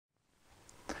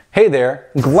Hey there,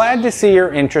 glad to see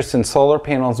your interest in solar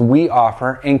panels we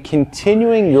offer and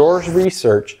continuing your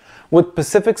research with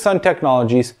Pacific Sun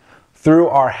Technologies through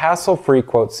our hassle-free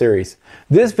quote series.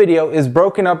 This video is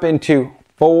broken up into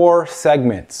 4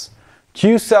 segments: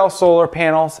 QCells Solar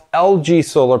Panels, LG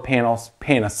Solar Panels,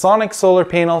 Panasonic Solar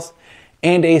Panels,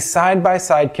 and a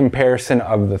side-by-side comparison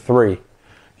of the 3.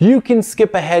 You can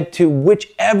skip ahead to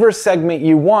whichever segment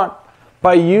you want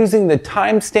by using the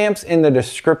timestamps in the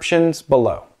descriptions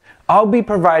below. I'll be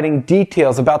providing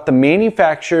details about the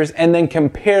manufacturers and then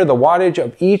compare the wattage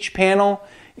of each panel,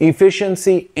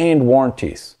 efficiency, and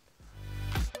warranties.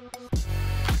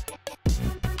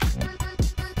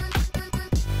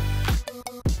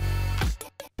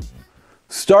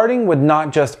 Starting with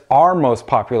not just our most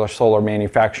popular solar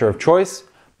manufacturer of choice,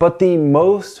 but the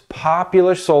most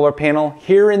popular solar panel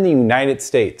here in the United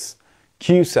States,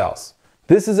 QCells.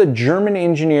 This is a German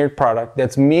engineered product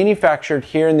that's manufactured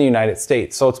here in the United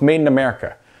States, so it's made in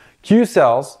America.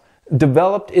 QCells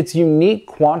developed its unique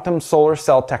quantum solar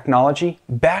cell technology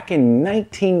back in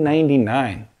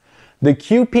 1999. The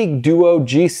QPeak Duo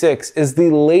G6 is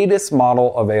the latest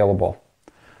model available.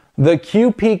 The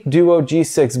QPeak Duo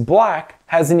G6 Black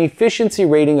has an efficiency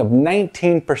rating of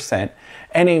 19%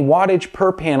 and a wattage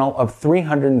per panel of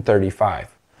 335.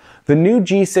 The new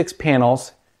G6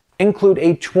 panels include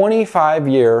a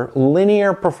 25-year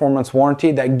linear performance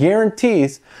warranty that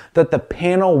guarantees that the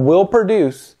panel will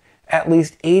produce at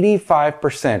least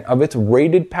 85% of its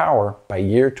rated power by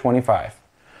year 25.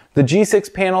 The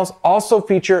G6 panels also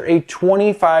feature a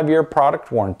 25-year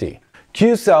product warranty.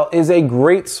 QCell is a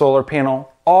great solar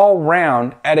panel all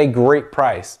round at a great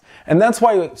price. And that's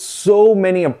why so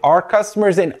many of our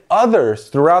customers and others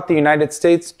throughout the United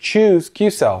States choose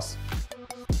QCells.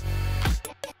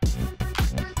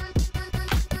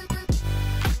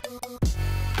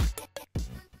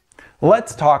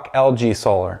 Let's talk LG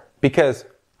Solar, because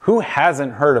who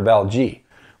hasn't heard of LG?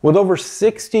 With over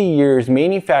 60 years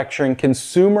manufacturing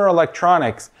consumer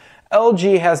electronics,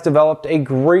 LG has developed a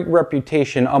great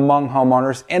reputation among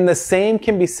homeowners, and the same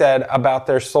can be said about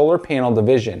their solar panel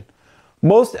division.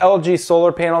 Most LG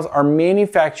solar panels are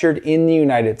manufactured in the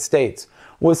United States,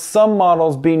 with some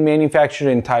models being manufactured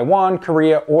in Taiwan,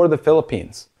 Korea, or the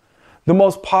Philippines. The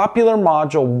most popular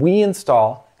module we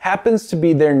install happens to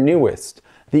be their newest,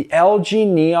 the LG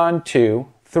Neon 2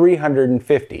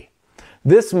 350.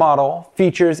 This model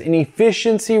features an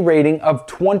efficiency rating of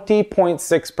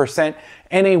 20.6%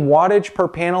 and a wattage per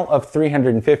panel of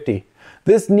 350.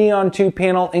 This Neon 2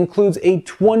 panel includes a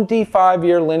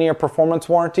 25-year linear performance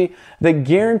warranty that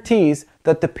guarantees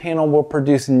that the panel will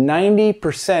produce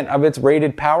 90% of its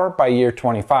rated power by year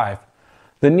 25.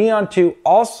 The Neon 2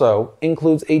 also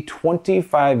includes a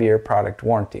 25-year product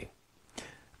warranty.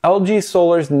 LG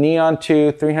Solar's Neon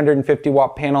 2 350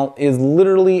 watt panel is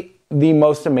literally the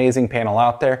most amazing panel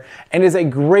out there and is a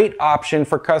great option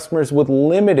for customers with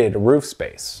limited roof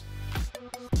space.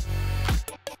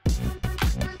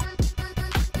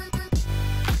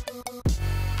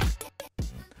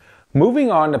 Moving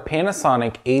on to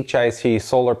Panasonic HIT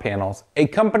Solar Panels, a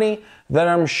company that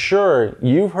I'm sure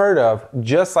you've heard of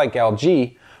just like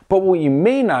LG, but what you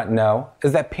may not know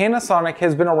is that Panasonic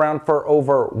has been around for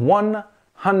over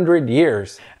 100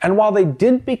 years. And while they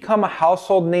didn't become a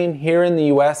household name here in the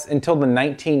US until the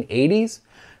 1980s,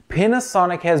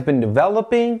 Panasonic has been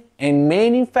developing and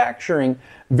manufacturing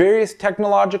various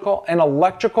technological and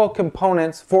electrical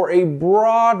components for a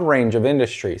broad range of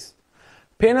industries.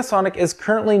 Panasonic is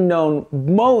currently known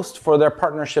most for their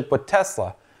partnership with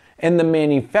Tesla and the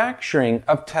manufacturing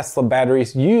of Tesla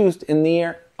batteries used in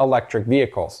their electric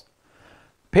vehicles.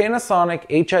 Panasonic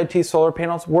HIT solar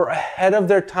panels were ahead of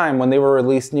their time when they were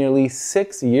released nearly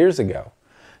 6 years ago.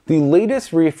 The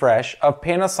latest refresh of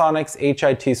Panasonic's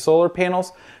HIT solar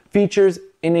panels features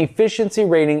an efficiency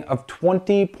rating of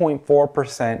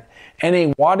 20.4% and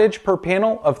a wattage per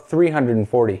panel of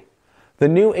 340. The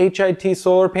new HIT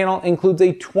solar panel includes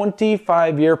a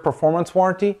 25-year performance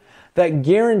warranty that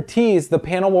guarantees the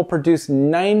panel will produce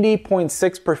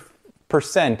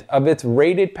 90.6% of its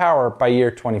rated power by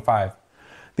year 25.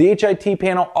 The HIT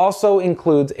panel also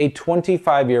includes a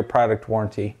 25-year product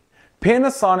warranty.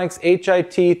 Panasonic's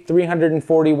HIT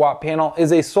 340 watt panel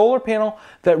is a solar panel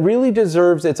that really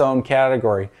deserves its own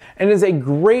category and is a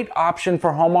great option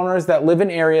for homeowners that live in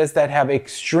areas that have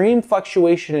extreme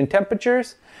fluctuation in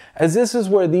temperatures, as this is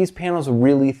where these panels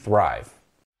really thrive.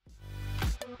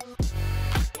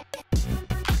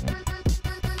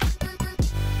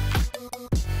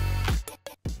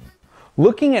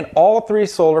 Looking at all 3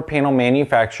 solar panel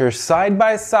manufacturers side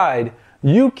by side,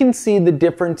 you can see the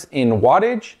difference in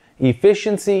wattage,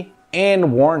 efficiency,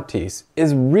 and warranties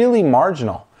is really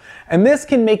marginal. And this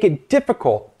can make it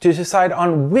difficult to decide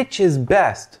on which is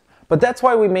best. But that's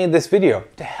why we made this video,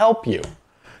 to help you.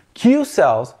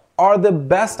 QCells are the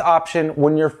best option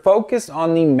when you're focused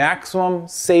on the maximum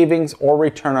savings or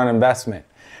return on investment.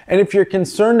 And if you're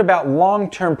concerned about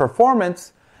long-term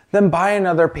performance, then buy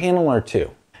another panel or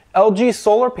two. LG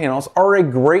solar panels are a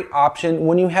great option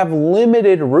when you have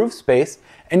limited roof space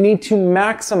and need to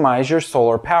maximize your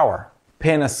solar power.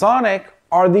 Panasonic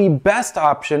are the best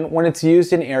option when it's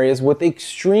used in areas with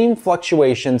extreme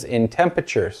fluctuations in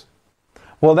temperatures.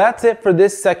 Well, that's it for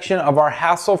this section of our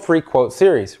hassle-free quote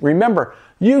series. Remember,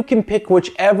 you can pick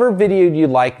whichever video you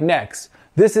like next.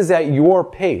 This is at your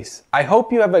pace. I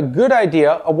hope you have a good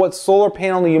idea of what solar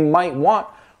panel you might want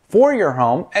for your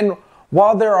home, and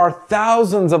while there are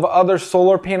thousands of other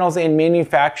solar panels and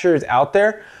manufacturers out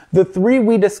there, the three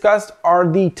we discussed are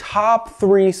the top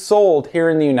 3 sold here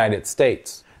in the United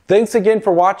States. Thanks again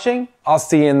for watching. I'll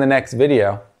see you in the next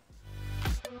video.